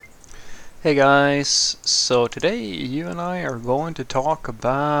Hey guys, so today you and I are going to talk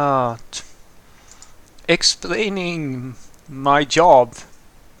about explaining my job.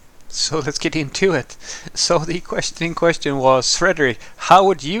 So let's get into it. So the question was, Frederick, how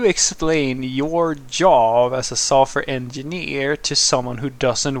would you explain your job as a software engineer to someone who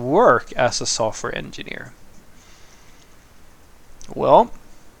doesn't work as a software engineer? Well,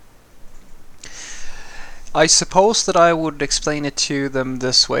 I suppose that I would explain it to them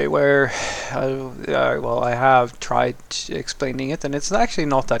this way, where I have tried explaining it, and it's actually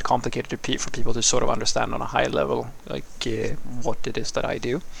not that complicated for people to sort of understand on a high level, like what it is that I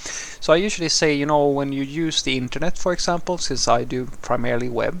do. So I usually say, when you use the internet, for example, since I do primarily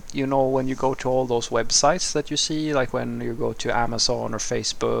web, when you go to all those websites that you see, like when you go to Amazon or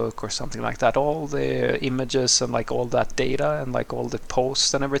Facebook or something like that, all the images and like all that data and like all the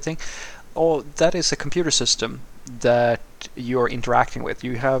posts and everything, oh, that is a computer system that you're interacting with.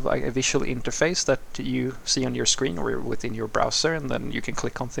 You have a visual interface that you see on your screen or within your browser, and then you can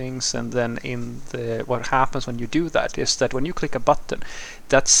click on things. And then what happens when you do that is that when you click a button,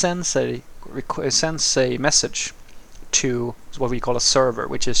 that sends a message to what we call a server,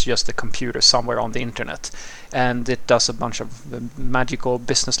 which is just a computer somewhere on the internet, and it does a bunch of magical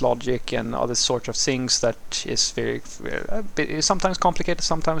business logic and other sorts of things that is very sometimes complicated,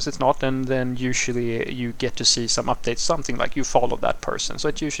 sometimes it's not, and then usually you get to see some updates, something like you follow that person, so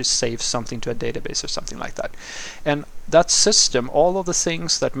it usually saves something to a database or something like that. And that system, all of the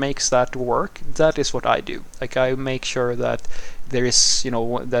things that makes that work, that is what I do. Like, I make sure that there is,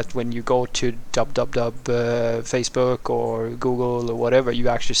 that when you go to Facebook or Google or whatever, you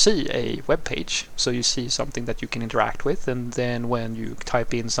actually see a web page. So you see something that you can interact with, and then when you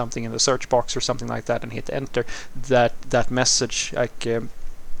type in something in the search box or something like that and hit enter, that message, like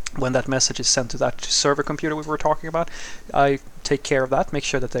when that message is sent to that server computer we were talking about, I take care of that, make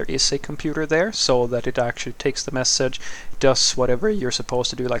sure that there is a computer there so that it actually takes the message, does whatever you're supposed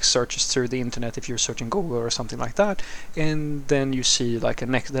to do, like searches through the internet if you're searching Google or something like that, and then you see like the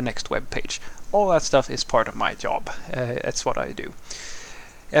next web page. All that stuff is part of my job. It's what I do.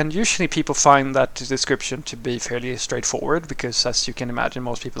 And usually people find that description to be fairly straightforward because, as you can imagine,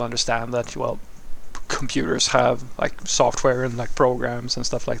 most people understand that, well, computers have like software and like programs and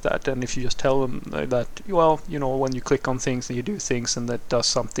stuff like that, and if you just tell them that, well, when you click on things and you do things and that does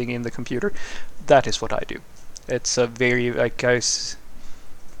something in the computer, that is what I do. It's a very, like, I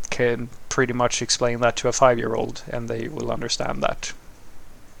can pretty much explain that to a 5-year-old and they will understand that.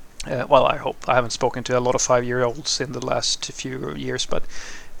 Well, I hope. I haven't spoken to a lot of 5-year-olds in the last few years, but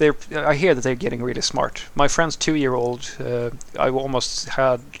I hear that they're getting really smart. My friend's 2-year-old, I almost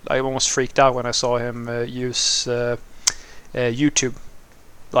freaked out when I saw him use YouTube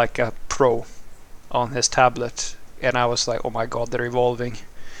like a pro on his tablet, and I was like, oh my god, they're evolving.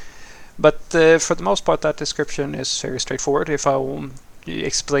 But for the most part, that description is very straightforward. If I will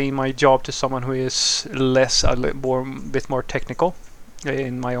explain my job to someone who is bit more technical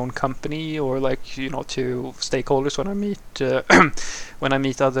in my own company, or like, to stakeholders when I meet when I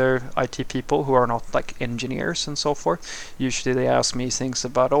meet other IT people who are not like engineers and so forth, usually they ask me things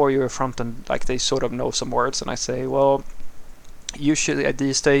about, oh, you're a front end, like they sort of know some words, and I say, well, usually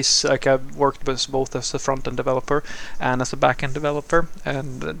these days, like, I've worked both as a front-end developer and as a back-end developer,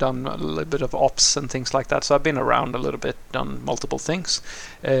 and done a little bit of ops and things like that. So I've been around a little bit, done multiple things.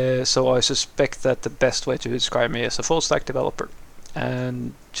 So I suspect that the best way to describe me is a full-stack developer.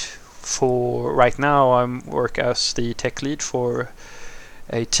 And for right now, I work as the tech lead for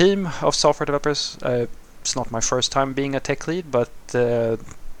a team of software developers. It's not my first time being a tech lead, but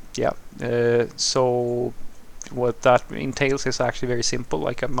yeah. So what that entails is actually very simple.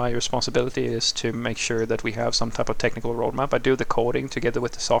 Like, my responsibility is to make sure that we have some type of technical roadmap. I do the coding together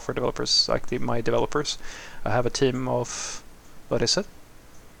with the software developers, like my developers. I have a team of, what is it?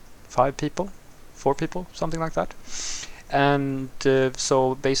 5 people? 4 people? Something like that. And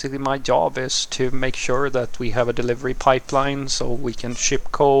so basically my job is to make sure that we have a delivery pipeline so we can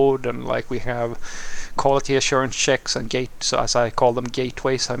ship code, and like we have quality assurance checks and so as I call them,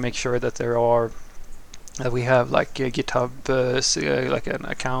 gateways. I make sure that we have like a GitHub, like an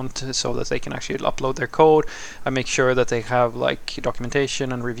account, so that they can actually upload their code. I make sure that they have like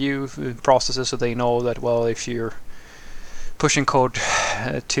documentation and review processes, so they know that, well, if you're pushing code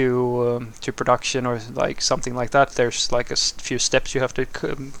to production or like something like that, there's like a few steps you have to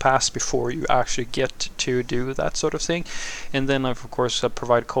pass before you actually get to do that sort of thing. And then of course I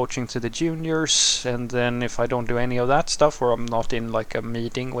provide coaching to the juniors, and then if I don't do any of that stuff, or I'm not in like a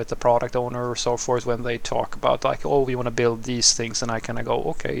meeting with the product owner or so forth when they talk about like, oh, we want to build these things, and I kind of go,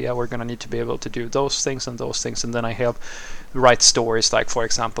 okay, yeah, we're gonna need to be able to do those things and those things, and then I help write stories like, for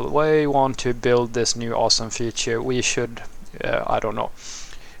example, we want to build this new awesome feature, we should I don't know,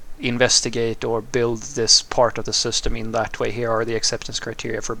 investigate or build this part of the system in that way, here are the acceptance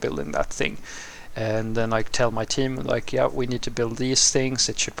criteria for building that thing. And then I tell my team like, yeah, we need to build these things,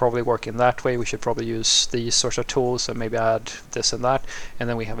 it should probably work in that way, we should probably use these sorts of tools and maybe add this and that, and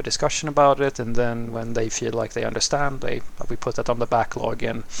then we have a discussion about it. And then when they feel like they understand, we put that on the backlog,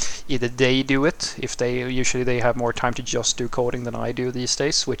 and either they do it, if they usually they have more time to just do coding than I do these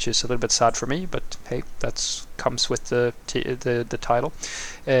days, which is a little bit sad for me, but hey, that's comes with the title.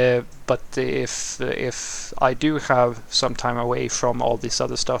 But if I do have some time away from all this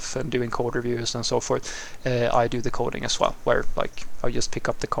other stuff and doing code reviews and so forth, I do the coding as well, where like I just pick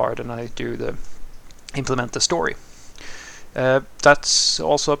up the card and I do implement the story. That's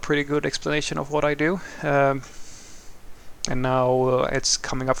also a pretty good explanation of what I do. And now it's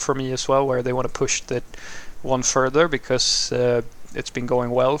coming up for me as well, where they want to push that one further, because it's been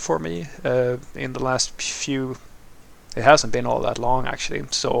going well for me in the last few. It hasn't been all that long actually,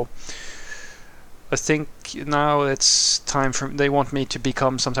 so I think now it's time for they want me to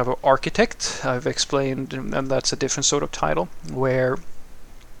become some type of architect. I've explained, and that's a different sort of title, where,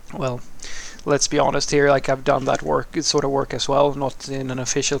 well, let's be honest here, like I've done that sort of work as well, not in an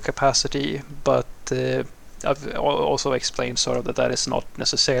official capacity, but I've also explained sort of that is not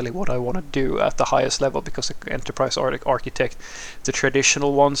necessarily what I want to do at the highest level, because enterprise architect, the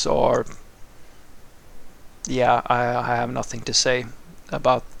traditional ones are, yeah, I have nothing to say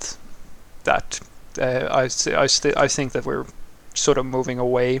about that. I think that we're sort of moving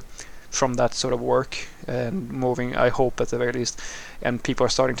away from that sort of work, and moving, I hope at the very least, and people are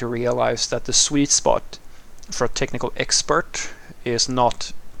starting to realize that the sweet spot for a technical expert is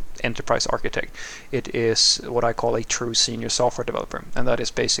not enterprise architect. It is what I call a true senior software developer, and that is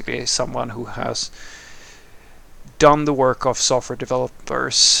basically someone who has done the work of software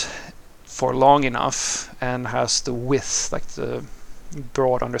developers for long enough and has the width, like the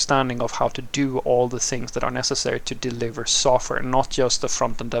broad understanding of how to do all the things that are necessary to deliver software, not just a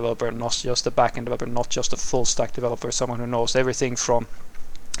front-end developer, not just a back-end developer, not just a full-stack developer, someone who knows everything from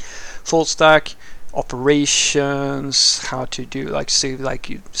full-stack operations, how to do like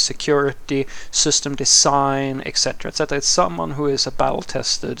security, system design, etc., etc. It's someone who is a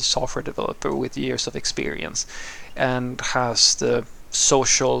battle-tested software developer with years of experience and has the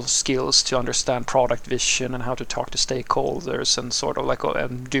social skills to understand product vision and how to talk to stakeholders and sort of like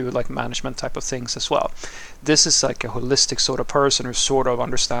and do like management type of things as well. This is like a holistic sort of person who sort of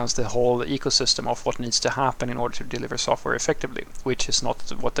understands the whole ecosystem of what needs to happen in order to deliver software effectively, which is not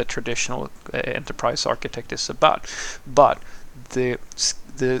what the traditional enterprise architect is about. But the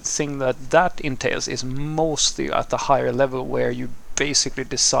thing that entails is mostly at the higher level, where you basically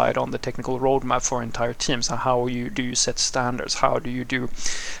decide on the technical roadmap for entire teams. How do you set standards? How do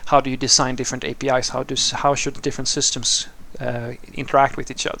you design different APIs? How should different systems interact with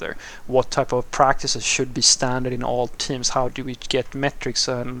each other? What type of practices should be standard in all teams? How do we get metrics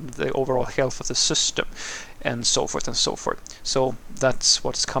and the overall health of the system, and so forth and so forth. So that's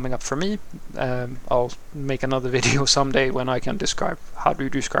what's coming up for me. I'll make another video someday when I can describe how do you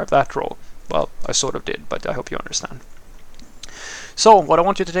describe that role. Well, I sort of did, but I hope you understand. So what I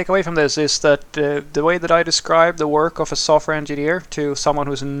want you to take away from this is that the way that I describe the work of a software engineer to someone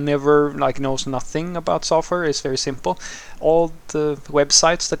who's never, knows nothing about software is very simple. All the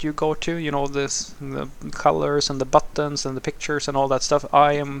websites that you go to, the colors and the buttons and the pictures and all that stuff,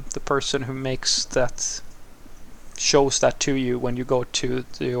 I am the person who shows that to you when you go to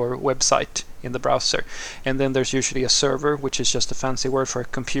your website in the browser. And then there's usually a server, which is just a fancy word for a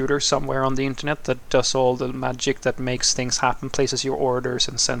computer somewhere on the internet that does all the magic that makes things happen, places your orders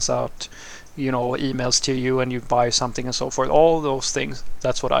and sends out emails to you, and you buy something and so forth. All those things,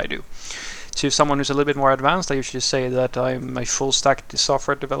 that's what I do. To someone who's a little bit more advanced, I usually say that I'm a full stack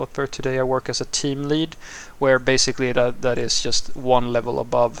software developer. Today I work as a team lead, where basically that is just one level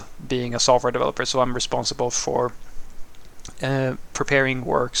above being a software developer. So I'm responsible for preparing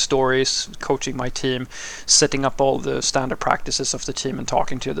work stories, coaching my team, setting up all the standard practices of the team, and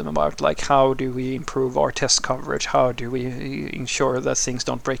talking to them about like how do we improve our test coverage, how do we ensure that things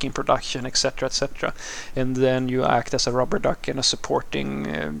don't break in production, etc., etc. And then you act as a rubber duck and a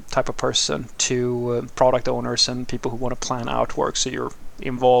supporting type of person to product owners and people who want to plan out work, so you're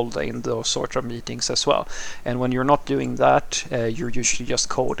involved in those sorts of meetings as well. And when you're not doing that, you're usually just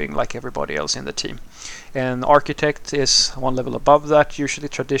coding like everybody else in the team. And architect is one level above that. Usually,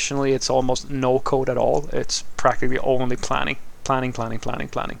 traditionally, it's almost no code at all. It's practically only planning, and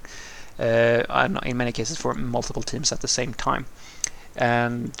in many cases for multiple teams at the same time.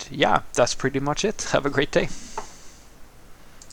 And yeah, that's pretty much it. Have a great day.